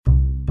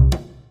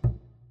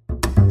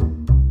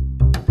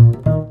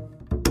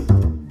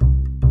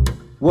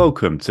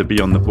Welcome to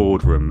Beyond the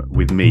Boardroom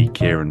with me,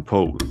 Kieran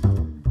Paul.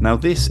 Now,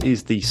 this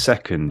is the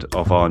second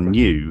of our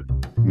new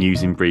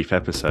News in Brief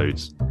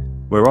episodes,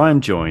 where I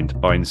am joined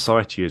by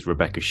Incitia's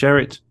Rebecca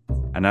Sherritt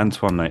and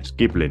Antoinette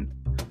Giblin,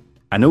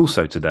 and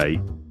also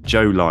today,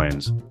 Joe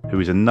Lyons, who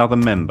is another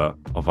member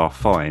of our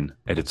fine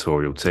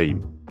editorial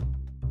team.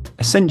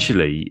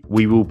 Essentially,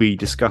 we will be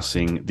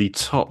discussing the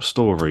top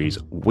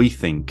stories we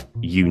think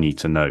you need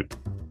to know.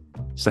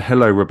 So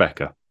hello,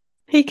 Rebecca.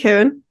 Hey,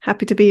 Kieran.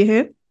 Happy to be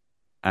here.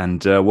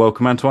 And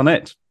welcome,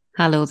 Antoinette.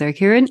 Hello there,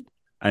 Kieran.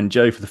 And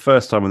Joe, for the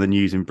first time on the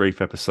News in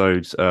Brief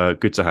episodes,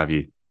 good to have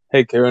you.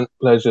 Hey, Kieran.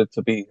 Pleasure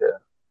to be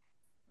here.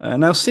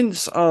 Now,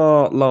 since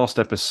our last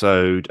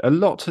episode, a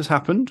lot has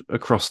happened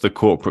across the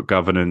corporate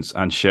governance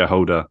and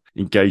shareholder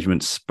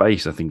engagement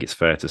space, I think it's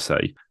fair to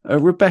say.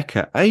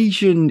 Rebecca,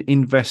 Asian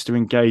investor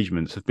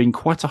engagements have been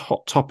quite a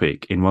hot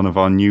topic in one of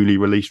our newly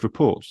released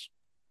reports.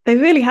 They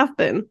really have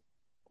been.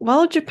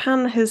 While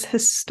Japan has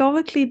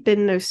historically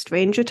been no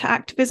stranger to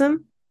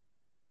activism,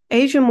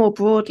 Asia more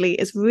broadly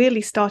is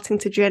really starting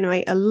to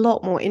generate a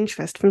lot more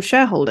interest from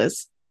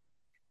shareholders.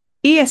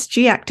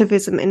 ESG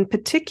activism in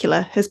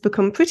particular has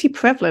become pretty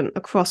prevalent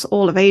across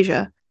all of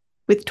Asia,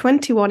 with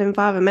 21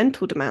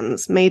 environmental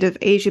demands made of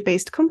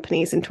Asia-based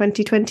companies in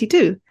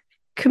 2022,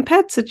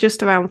 compared to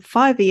just around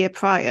 5 a year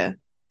prior,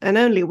 and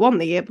only 1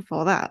 the year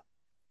before that.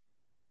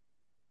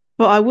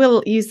 But I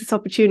will use this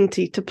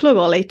opportunity to plug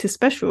our latest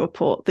special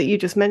report that you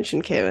just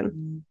mentioned,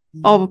 Kieran,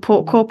 our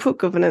report Corporate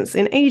Governance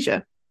in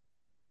Asia.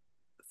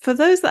 For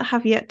those that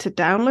have yet to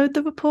download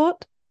the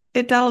report,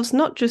 it delves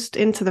not just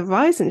into the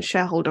rise in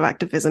shareholder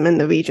activism in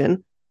the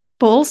region,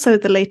 but also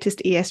the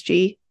latest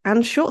ESG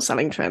and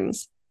short-selling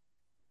trends.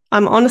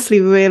 I'm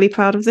honestly really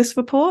proud of this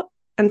report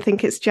and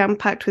think it's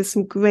jam-packed with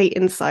some great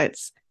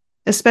insights,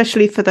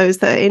 especially for those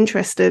that are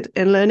interested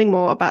in learning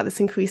more about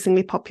this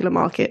increasingly popular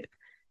market.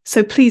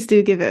 So please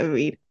do give it a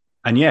read.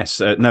 And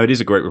yes, it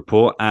is a great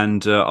report,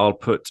 and I'll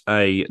put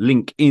a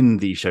link in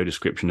the show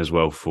description as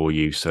well for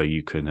you, so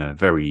you can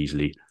very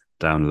easily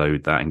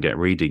download that and get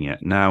reading it.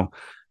 Now,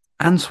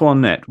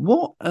 Antoinette,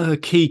 what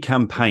key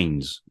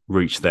campaigns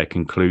reached their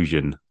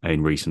conclusion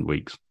in recent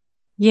weeks?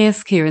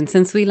 Yes, Kieran,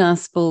 since we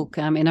last spoke,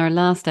 in our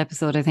last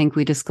episode, I think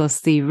we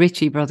discussed the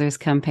Ritchie Brothers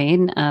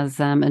campaign as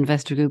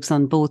investor groups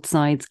on both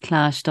sides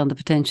clashed on the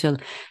potential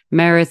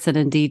merits and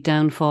indeed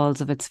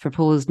downfalls of its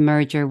proposed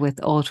merger with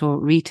auto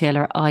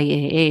retailer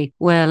IAA.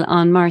 Well,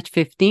 on March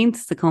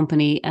 15th, the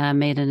company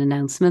made an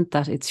announcement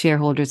that its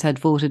shareholders had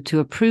voted to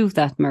approve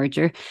that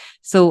merger.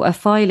 So a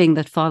filing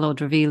that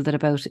followed revealed that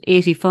about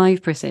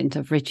 85%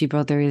 of Ritchie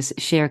Brothers'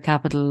 share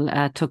capital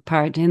took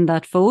part in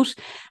that vote,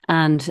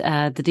 and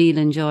the deal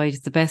enjoyed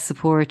the best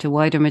support, a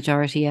wider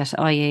majority at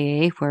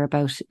IAA, where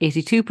about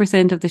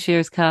 82% of the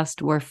shares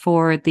cast were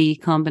for the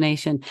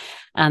combination.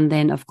 And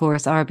then, of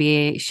course,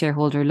 RBA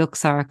shareholder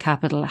Luxor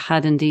Capital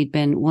had indeed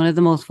been one of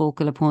the most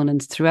vocal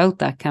opponents throughout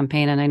that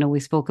campaign. And I know we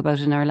spoke about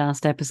in our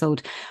last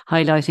episode,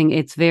 highlighting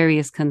its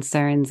various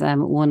concerns.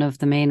 One of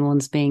the main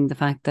ones being the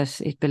fact that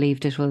it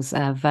believed it was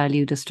a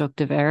value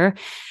destructive error.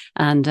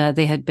 And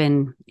they had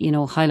been,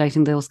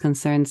 highlighting those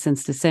concerns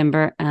since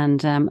December.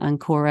 And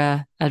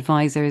Ancora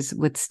Advisors,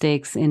 with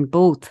stakes in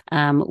both,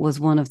 was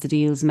one of the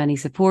deal's many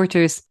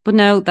supporters. But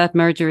now that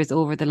merger is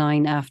over the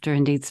line after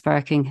indeed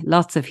sparking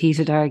lots of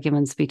heated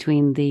arguments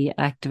between the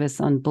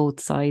activists on both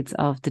sides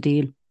of the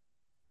deal.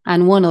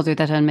 And one other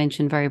that I'll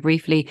mention very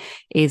briefly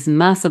is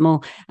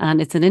Masimo.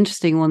 And it's an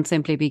interesting one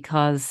simply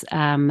because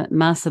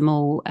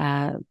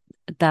Masimo,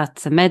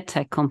 that's a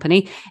medtech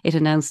company. It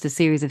announced a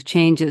series of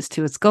changes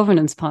to its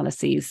governance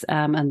policies,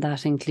 and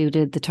that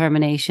included the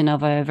termination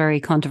of a very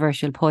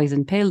controversial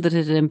poison pill that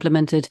it had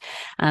implemented,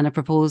 and a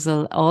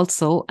proposal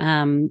also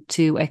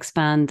to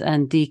expand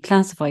and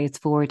declassify its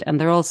board. And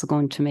they're also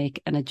going to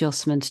make an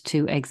adjustment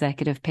to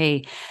executive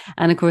pay.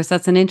 And of course,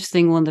 that's an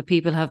interesting one that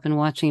people have been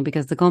watching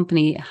because the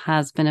company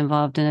has been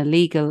involved in a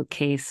legal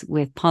case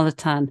with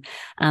Politan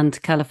and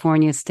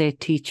California State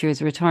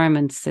Teachers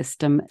Retirement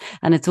System,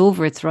 and it's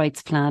over its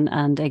rights plan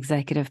and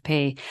executive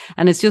pay.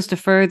 And it's just a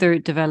further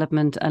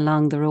development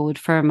along the road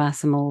for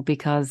Masimo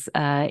because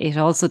it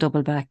also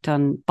double backed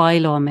on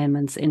bylaw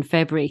amendments in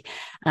February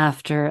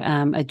after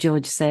a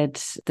judge said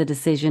the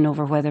decision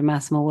over whether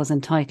Masimo was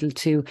entitled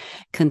to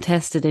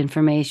contested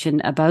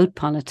information about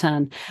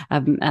Politan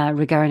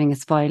regarding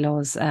its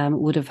bylaws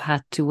would have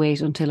had to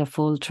wait until a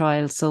full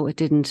trial. So it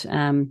didn't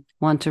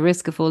want to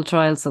risk a full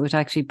trial, so it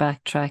actually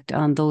backtracked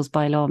on those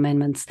bylaw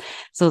amendments.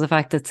 So the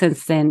fact that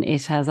since then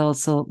it has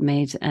also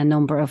made a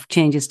number of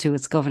changes to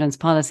its governance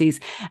policies,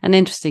 an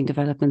interesting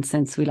development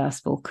since we last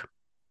spoke.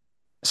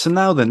 So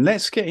now then,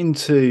 let's get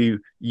into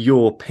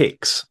your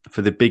picks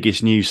for the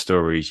biggest news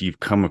stories you've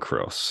come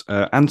across.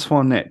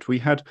 Antoinette, we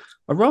had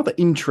a rather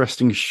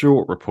interesting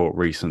short report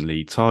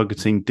recently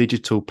targeting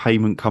digital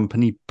payment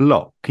company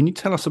Block. Can you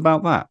tell us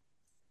about that?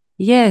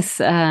 Yes,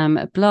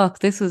 Block.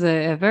 This was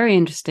a very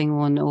interesting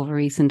one over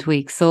recent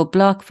weeks. So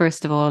Block,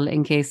 first of all,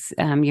 in case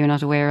you're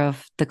not aware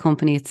of the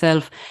company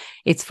itself,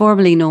 It's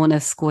formerly known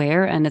as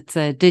Square, and it's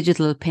a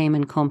digital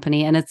payment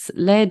company, and it's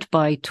led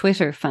by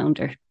Twitter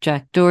founder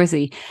Jack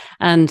Dorsey.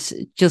 And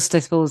just, I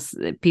suppose,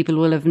 people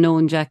will have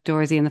known Jack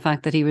Dorsey and the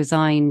fact that he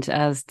resigned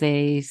as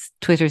the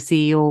Twitter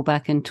CEO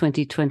back in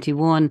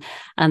 2021,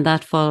 and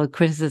that followed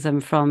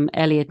criticism from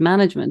Elliott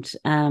Management.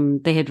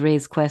 They had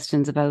raised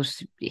questions about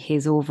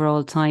his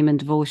overall time and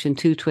devotion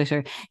to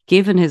Twitter,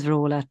 given his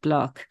role at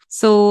Block.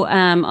 So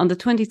on the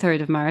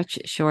 23rd of March,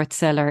 short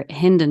seller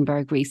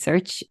Hindenburg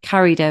Research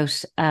carried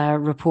out a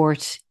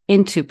report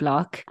into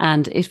Block,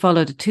 and it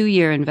followed a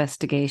 2-year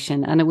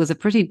investigation, and it was a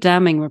pretty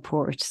damning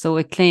report. So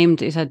it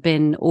claimed it had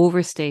been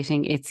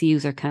overstating its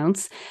user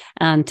counts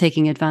and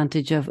taking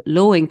advantage of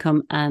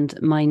low-income and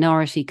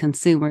minority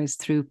consumers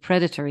through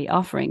predatory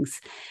offerings.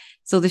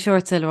 So the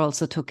short seller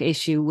also took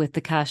issue with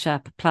the Cash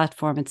App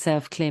platform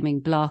itself,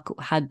 claiming Block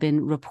had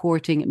been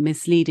reporting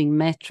misleading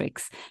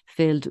metrics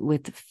filled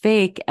with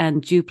fake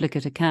and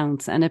duplicate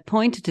accounts. And it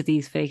pointed to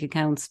these fake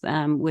accounts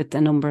with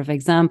a number of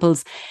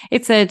examples.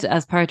 It said,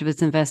 as part of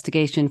its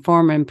investigation,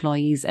 former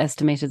employees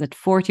estimated that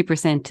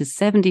 40% to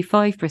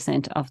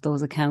 75% of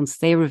those accounts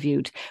they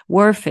reviewed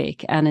were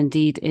fake and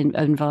indeed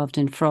involved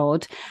in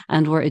fraud,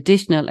 and were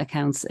additional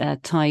accounts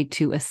tied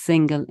to a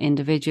single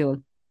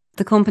individual.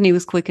 The company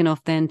was quick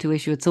enough then to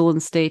issue its own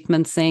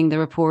statement saying the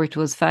report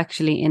was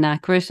factually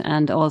inaccurate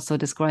and also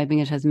describing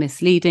it as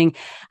misleading.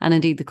 And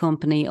indeed, the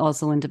company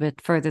also went a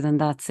bit further than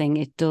that, saying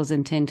it does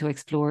intend to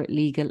explore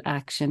legal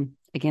action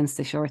against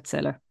the short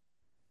seller.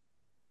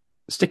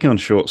 Sticking on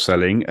short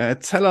selling,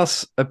 tell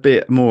us a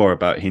bit more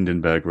about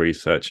Hindenburg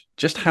Research.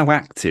 Just how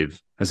active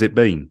has it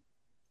been?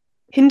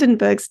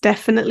 Hindenburg's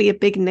definitely a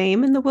big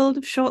name in the world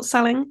of short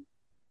selling,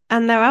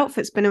 and their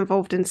outfit's been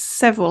involved in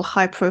several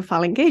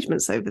high-profile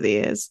engagements over the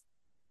years.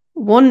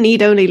 One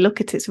need only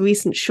look at its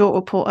recent short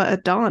report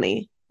at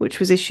Adani, which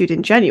was issued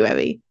in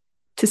January,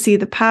 to see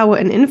the power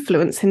and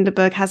influence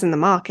Hindenburg has in the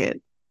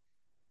market.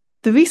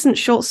 The recent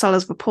short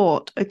sellers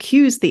report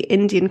accused the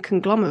Indian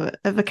conglomerate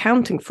of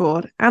accounting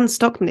fraud and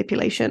stock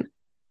manipulation,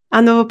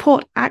 and the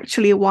report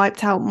actually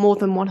wiped out more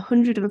than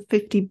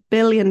 $150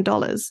 billion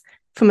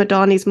from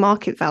Adani's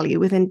market value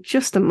within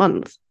just a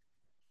month.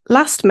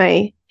 Last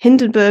May,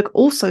 Hindenburg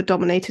also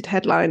dominated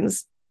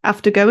headlines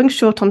after going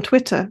short on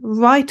Twitter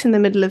right in the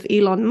middle of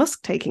Elon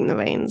Musk taking the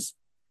reins.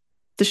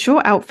 The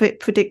short outfit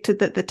predicted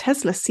that the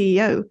Tesla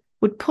CEO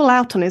would pull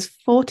out on his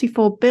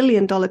 $44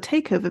 billion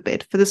takeover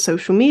bid for the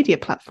social media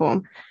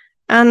platform,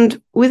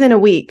 and within a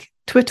week,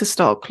 Twitter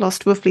stock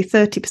lost roughly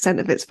 30%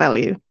 of its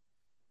value.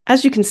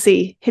 As you can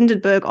see,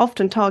 Hindenburg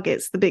often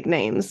targets the big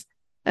names,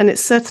 and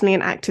it's certainly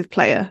an active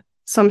player,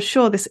 so I'm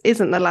sure this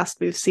isn't the last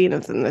we've seen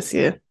of them this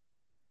year.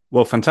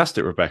 Well,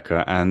 fantastic,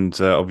 Rebecca.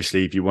 And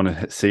obviously, if you want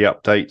to see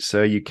updates,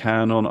 you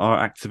can on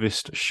our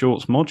Activist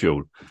Shorts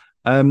module.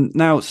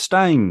 Now,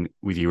 staying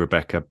with you,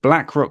 Rebecca,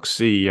 BlackRock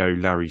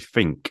CEO Larry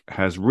Fink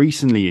has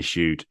recently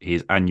issued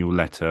his annual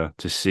letter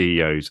to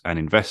CEOs and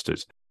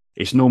investors.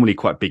 It's normally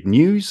quite big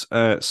news.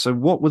 So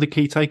what were the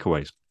key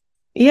takeaways?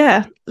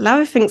 Yeah,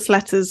 Larry Fink's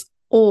letters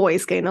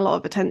always gain a lot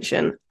of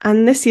attention,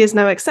 and this year's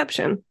no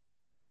exception.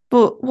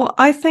 But what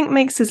I think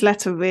makes his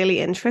letter really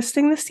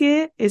interesting this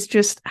year is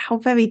just how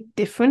very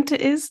different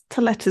it is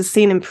to letters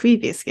seen in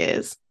previous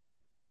years.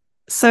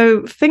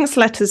 So Fink's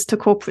letters to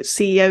corporate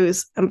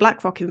CEOs and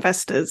BlackRock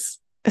investors,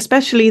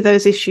 especially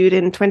those issued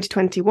in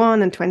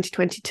 2021 and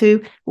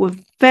 2022, were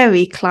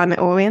very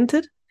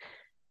climate-oriented.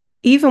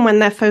 Even when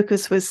their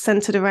focus was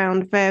centered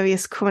around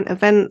various current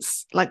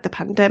events like the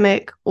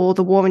pandemic or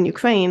the war in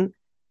Ukraine,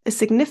 a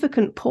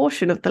significant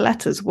portion of the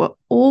letters were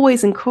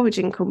always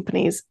encouraging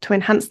companies to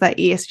enhance their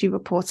ESG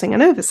reporting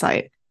and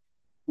oversight,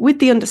 with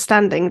the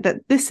understanding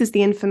that this is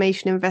the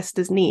information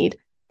investors need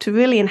to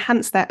really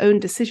enhance their own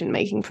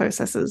decision-making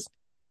processes.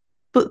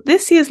 But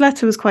this year's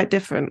letter was quite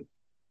different.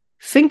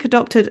 Fink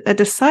adopted a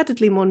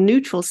decidedly more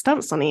neutral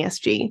stance on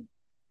ESG,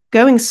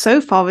 going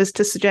so far as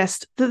to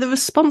suggest that the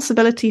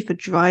responsibility for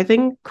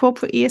driving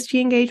corporate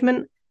ESG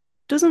engagement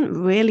doesn't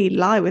really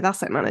lie with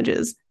asset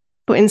managers,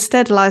 but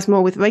instead lies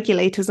more with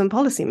regulators and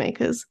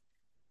policymakers.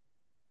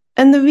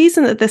 And the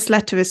reason that this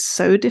letter is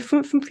so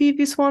different from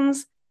previous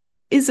ones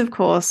is, of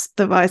course,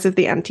 the rise of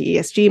the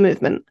anti-ESG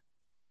movement,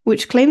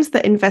 which claims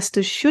that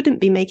investors shouldn't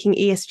be making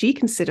ESG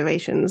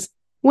considerations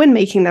when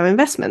making their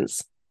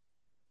investments.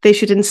 They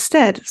should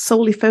instead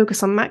solely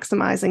focus on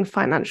maximizing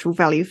financial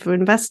value for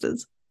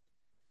investors.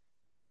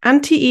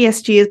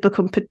 Anti-ESG has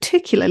become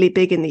particularly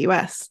big in the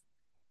US,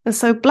 and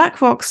so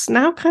BlackRock's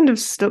now kind of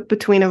stuck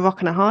between a rock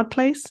and a hard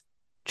place,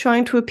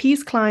 trying to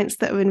appease clients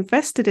that are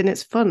invested in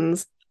its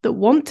funds that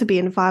want to be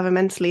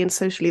environmentally and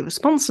socially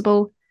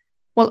responsible,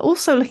 while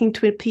also looking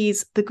to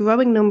appease the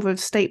growing number of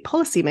state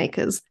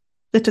policymakers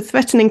that are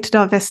threatening to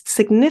divest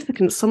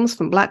significant sums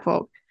from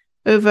BlackRock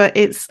over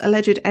its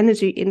alleged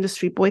energy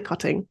industry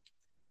boycotting.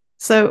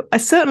 So I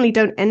certainly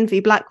don't envy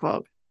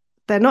BlackRock.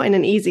 They're not in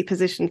an easy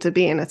position to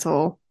be in at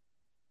all.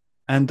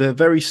 And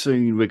very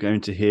soon we're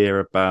going to hear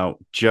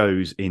about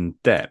Joe's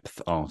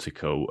in-depth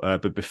article.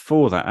 But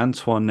before that,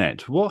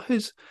 Antoinette, what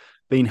has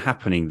been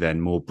happening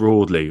then more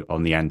broadly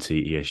on the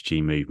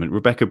anti-ESG movement?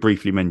 Rebecca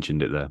briefly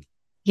mentioned it there.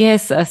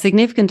 Yes, a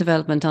significant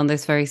development on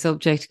this very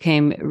subject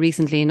came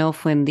recently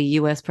enough when the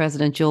US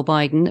President Joe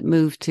Biden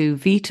moved to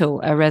veto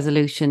a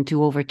resolution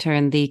to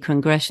overturn the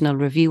Congressional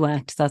Review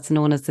Act, that's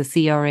known as the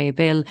CRA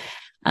bill.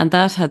 And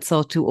that had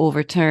sought to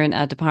overturn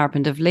a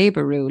Department of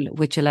Labour rule,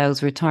 which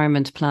allows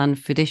retirement plan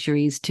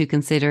fiduciaries to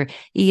consider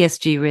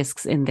ESG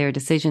risks in their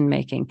decision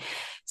making.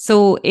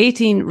 So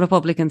 18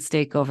 Republican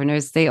state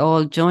governors, they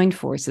all joined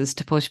forces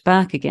to push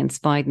back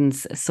against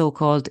Biden's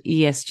so-called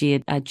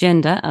ESG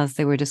agenda, as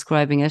they were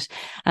describing it.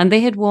 And they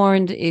had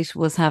warned it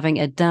was having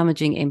a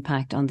damaging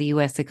impact on the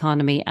US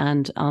economy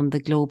and on the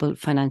global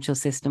financial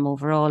system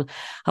overall.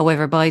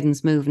 However,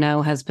 Biden's move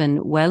now has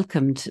been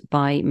welcomed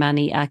by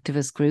many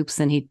activist groups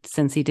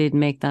since he did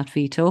make that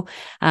veto.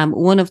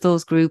 One of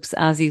those groups,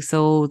 as you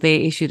saw, they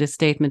issued a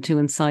statement to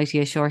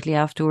Insightia shortly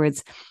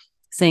afterwards,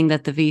 saying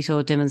that the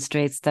veto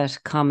demonstrates that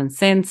common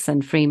sense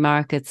and free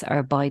markets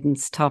are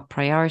Biden's top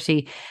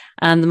priority.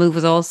 And the move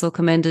was also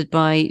commended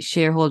by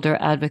shareholder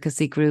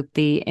advocacy group,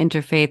 the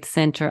Interfaith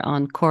Centre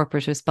on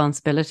Corporate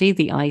Responsibility,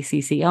 the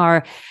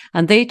ICCR.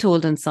 And they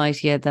told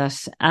Insightia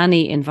that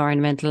any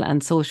environmental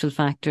and social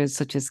factors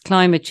such as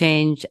climate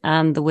change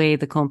and the way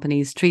the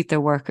companies treat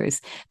their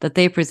workers, that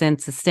they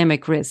present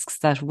systemic risks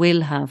that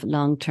will have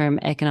long-term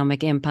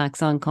economic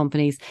impacts on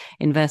companies,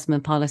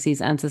 investment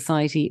policies and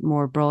society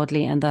more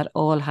broadly. And that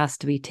all has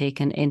to be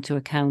taken into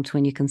account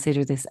when you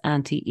consider this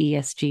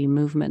anti-ESG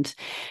movement.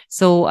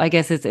 So I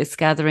guess it's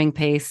gathering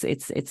pace.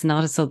 It's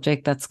not a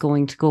subject that's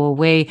going to go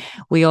away.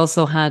 We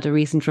also had a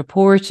recent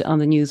report on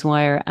the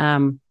Newswire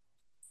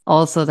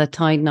also that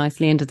tied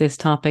nicely into this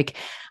topic,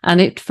 and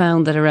it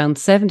found that around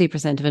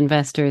 70% of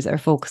investors are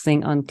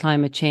focusing on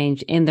climate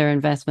change in their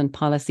investment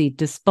policy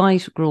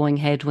despite growing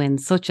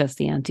headwinds such as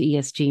the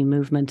anti-ESG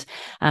movement,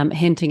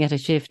 hinting at a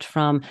shift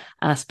from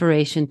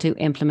aspiration to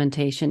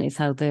implementation is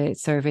how the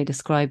survey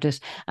described it.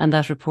 And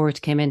that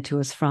report came into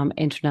us from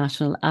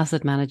international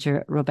asset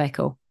manager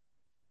Robeco.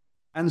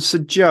 And so,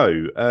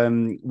 Joe,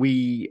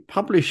 we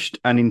published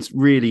an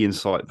really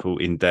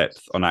insightful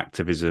in-depth on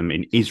activism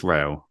in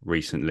Israel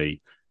recently.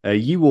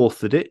 You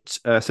authored it.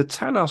 So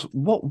tell us,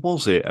 what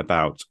was it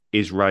about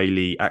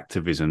Israeli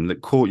activism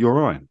that caught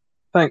your eye?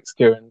 Thanks,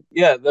 Kieran.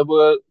 Yeah, there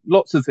were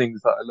lots of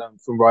things that I learned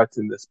from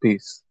writing this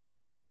piece.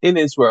 In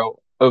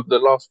Israel, over the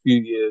last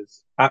few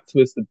years,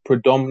 activists have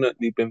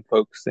predominantly been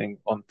focusing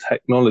on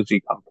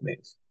technology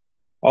companies.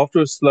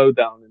 After a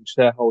slowdown in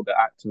shareholder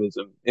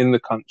activism in the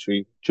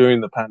country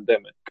during the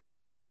pandemic,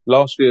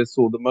 last year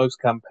saw the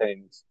most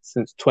campaigns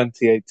since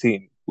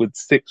 2018, with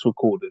 6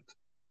 recorded,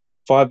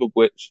 5 of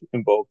which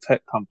involved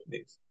tech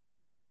companies.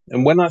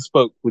 And when I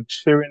spoke with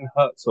Shirin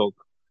Herzog,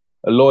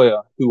 a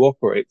lawyer who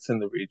operates in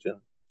the region,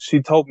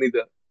 she told me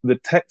that the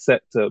tech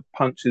sector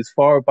punches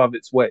far above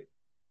its weight,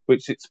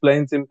 which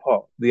explains in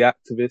part the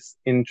activists'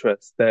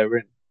 interest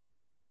therein.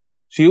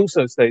 She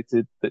also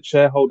stated that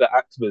shareholder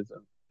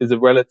activism is a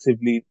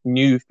relatively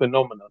new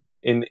phenomenon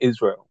in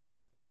Israel.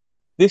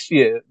 This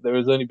year, there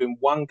has only been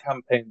one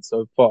campaign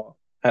so far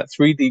at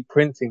 3D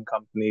printing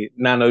company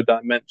Nano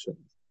Dimensions,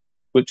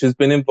 which has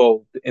been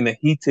involved in a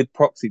heated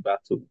proxy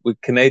battle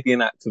with Canadian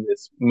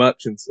activist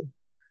Murchison.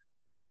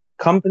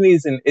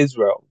 Companies in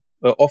Israel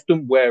are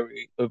often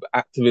wary of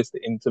activist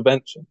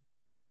intervention,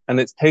 and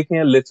it's taking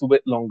a little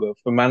bit longer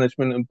for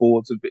management and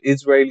boards of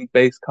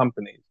Israeli-based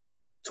companies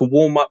to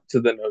warm up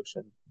to the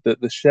notion that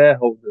the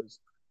shareholders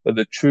are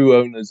the true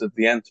owners of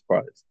the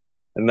enterprise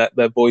and that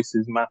their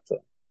voices matter,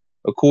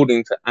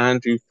 according to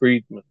Andrew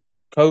Friedman,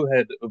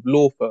 co-head of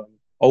law firm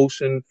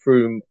Olshan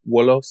Froom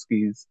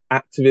Wolowski's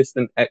Activist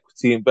and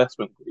Equity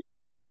Investment Group.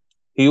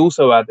 He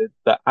also added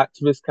that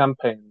activist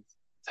campaigns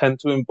tend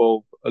to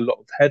involve a lot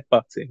of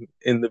headbutting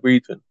in the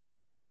region.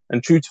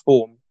 And true to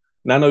form,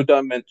 Nano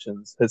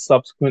Dimensions has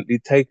subsequently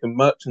taken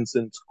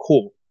Murchison to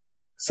court,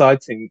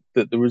 citing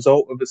that the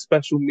result of a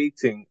special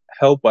meeting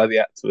held by the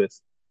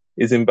activist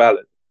is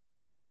invalid.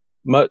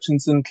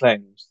 Murchison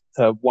claims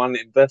to have won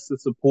investor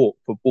support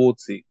for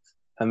board seats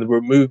and the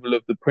removal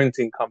of the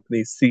printing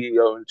company's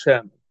CEO and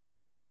chairman.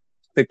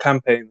 The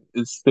campaign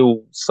is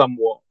still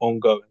somewhat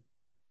ongoing.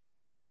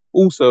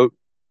 Also,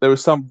 there are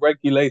some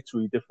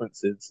regulatory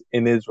differences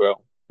in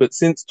Israel, but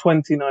since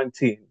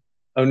 2019,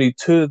 only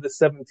 2 of the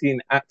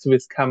 17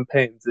 activist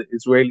campaigns at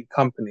Israeli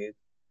companies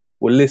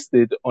were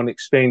listed on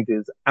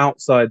exchanges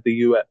outside the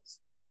US,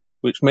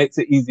 which makes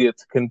it easier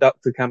to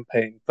conduct a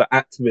campaign for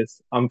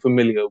activists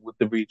unfamiliar with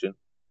the region.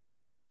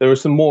 There are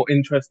some more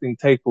interesting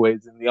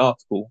takeaways in the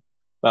article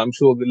that I'm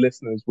sure the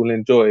listeners will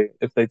enjoy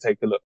if they take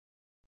a look.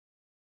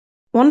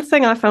 One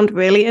thing I found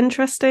really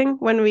interesting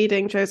when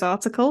reading Joe's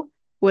article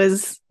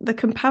was the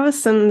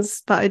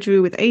comparisons that I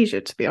drew with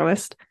Asia, to be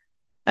honest.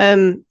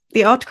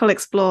 The article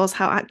explores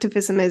how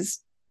activism is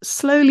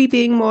slowly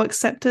being more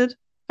accepted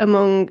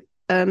among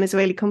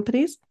Israeli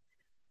companies,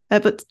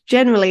 but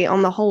generally,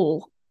 on the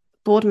whole,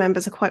 board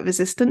members are quite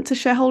resistant to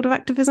shareholder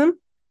activism.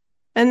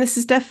 And this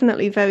is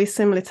definitely very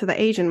similar to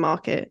the Asian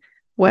market,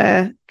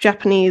 where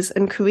Japanese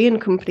and Korean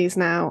companies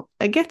now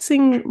are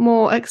getting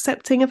more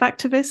accepting of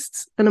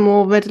activists and are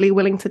more readily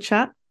willing to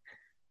chat.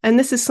 And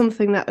this is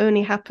something that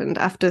only happened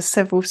after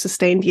several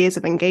sustained years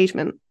of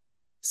engagement.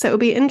 So it'll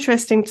be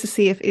interesting to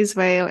see if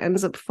Israel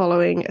ends up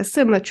following a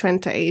similar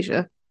trend to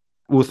Asia.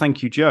 Well,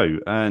 thank you, Joe.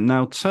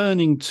 Now,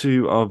 turning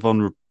to our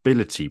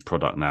vulnerability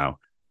product now.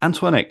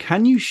 Antoinette,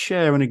 can you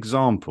share an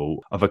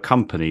example of a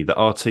company that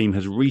our team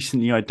has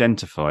recently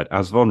identified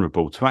as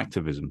vulnerable to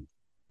activism?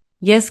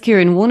 Yes,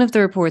 Kieran, one of the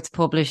reports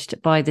published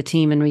by the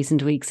team in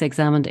recent weeks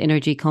examined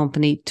energy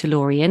company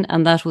Tellurian,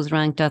 and that was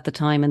ranked at the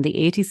time in the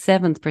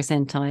 87th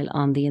percentile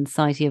on the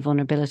Insightia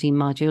vulnerability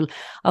module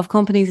of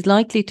companies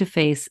likely to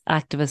face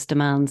activist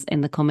demands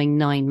in the coming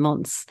 9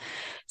 months.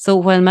 So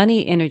while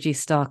many energy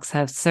stocks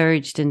have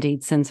surged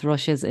indeed since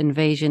Russia's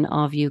invasion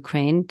of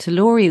Ukraine,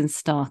 Tellurian's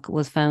stock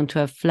was found to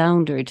have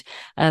floundered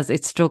as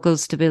it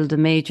struggles to build a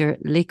major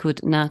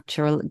liquid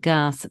natural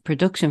gas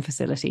production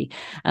facility.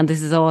 And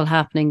this is all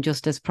happening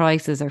just as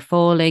prices are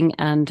falling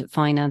and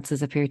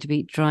finances appear to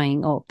be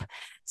drying up.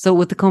 So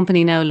with the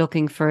company now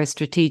looking for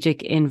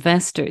strategic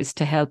investors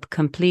to help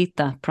complete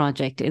that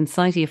project,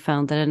 Insightia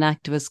found that an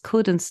activist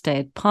could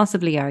instead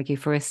possibly argue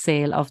for a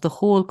sale of the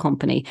whole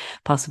company,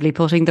 possibly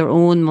putting their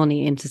own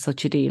money into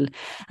such a deal.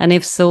 And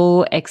if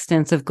so,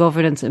 extensive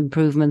governance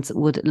improvements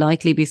would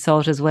likely be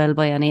sought as well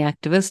by any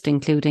activist,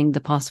 including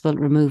the possible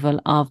removal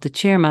of the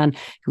chairman,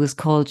 who is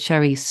called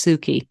Shari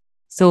Suki.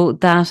 So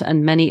that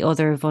and many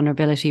other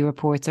vulnerability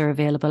reports are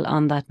available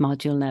on that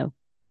module now.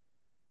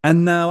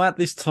 And now at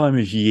this time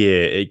of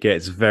year, it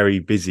gets very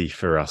busy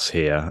for us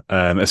here,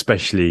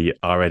 especially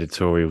our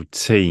editorial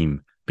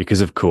team,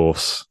 because of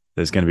course,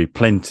 there's going to be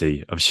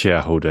plenty of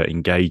shareholder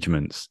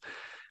engagements.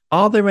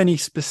 Are there any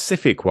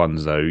specific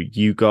ones, though,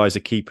 you guys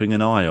are keeping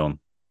an eye on?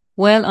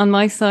 Well, on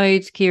my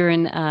side,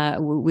 Kieran,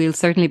 we'll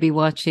certainly be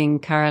watching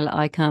Carl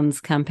Icahn's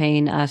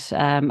campaign at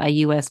a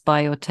US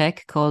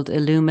biotech called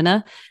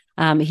Illumina.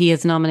 He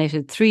has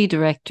nominated 3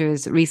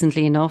 directors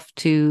recently enough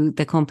to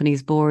the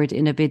company's board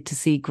in a bid to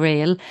see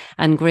Grail.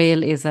 And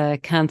Grail is a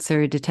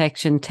cancer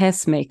detection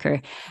test maker,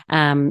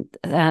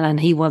 and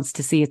he wants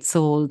to see it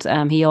sold.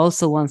 He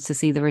also wants to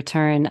see the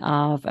return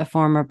of a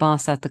former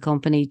boss at the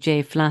company,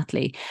 Jay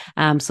Flatley.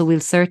 So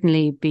we'll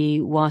certainly be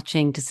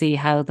watching to see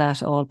how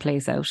that all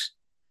plays out.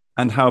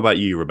 And how about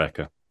you,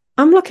 Rebecca?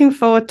 I'm looking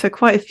forward to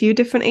quite a few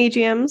different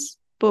AGMs.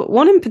 But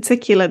one in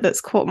particular that's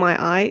caught my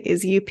eye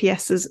is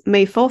UPS's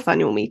May 4th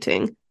annual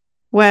meeting,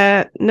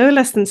 where no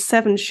less than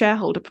 7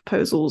 shareholder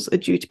proposals are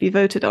due to be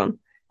voted on.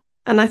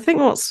 And I think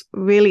what's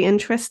really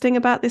interesting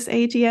about this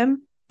AGM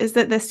is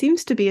that there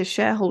seems to be a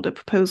shareholder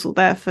proposal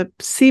there for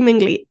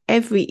seemingly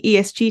every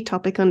ESG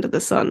topic under the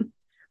sun.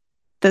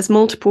 There's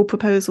multiple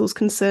proposals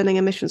concerning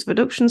emissions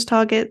reductions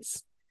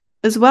targets,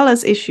 as well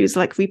as issues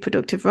like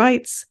reproductive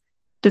rights,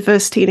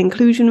 diversity and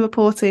inclusion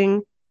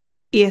reporting,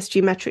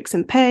 ESG metrics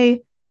and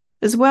pay,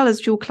 as well as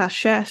dual-class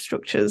share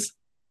structures.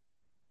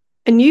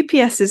 And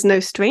UPS is no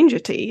stranger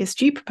to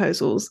ESG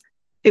proposals.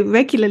 It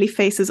regularly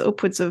faces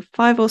upwards of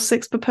 5 or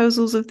 6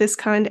 proposals of this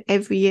kind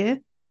every year,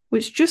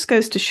 which just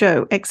goes to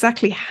show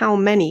exactly how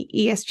many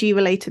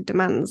ESG-related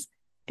demands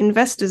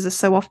investors are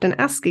so often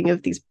asking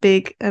of these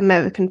big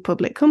American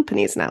public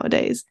companies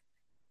nowadays.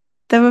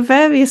 There are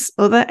various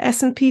other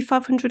S&P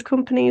 500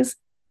 companies,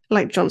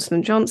 like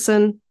Johnson &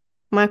 Johnson,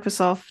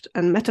 Microsoft,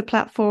 and Meta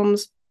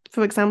Platforms,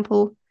 for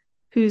example,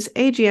 whose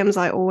AGMs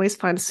I always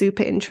find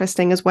super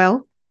interesting as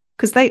well,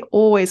 because they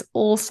always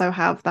also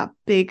have that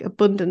big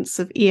abundance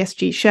of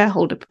ESG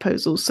shareholder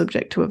proposals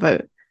subject to a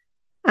vote.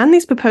 And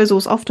these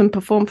proposals often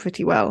perform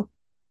pretty well.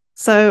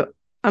 So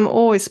I'm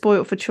always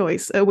spoiled for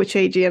choice at which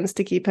AGMs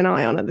to keep an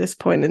eye on at this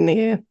point in the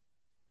year.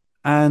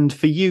 And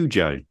for you,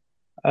 Joe?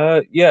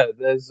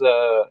 There's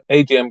a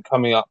AGM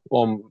coming up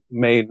on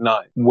May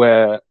 9th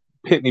where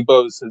Pitney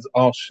Bowes has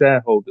asked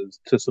shareholders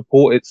to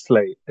support its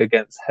slate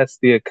against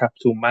Hestia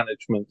Capital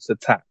Management's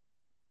attack,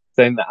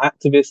 saying the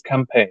activist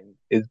campaign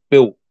is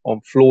built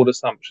on flawed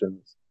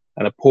assumptions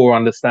and a poor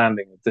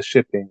understanding of the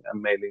shipping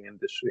and mailing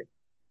industry.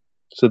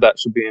 So that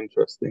should be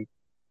interesting.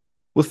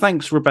 Well,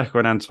 thanks, Rebecca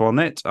and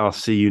Antoinette. I'll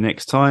see you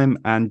next time.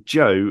 And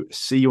Joe,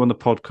 see you on the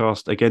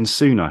podcast again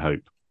soon, I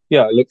hope.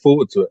 Yeah, I look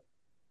forward to it.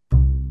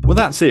 Well,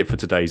 that's it for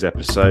today's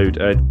episode.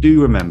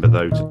 Do remember,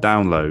 though, to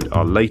download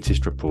our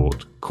latest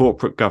report,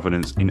 Corporate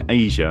Governance in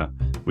Asia,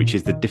 which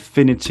is the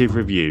definitive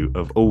review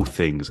of all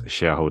things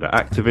shareholder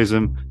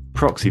activism,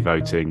 proxy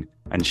voting,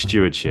 and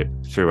stewardship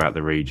throughout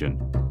the region.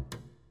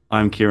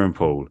 I'm Kieran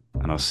Paul,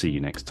 and I'll see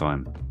you next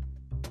time.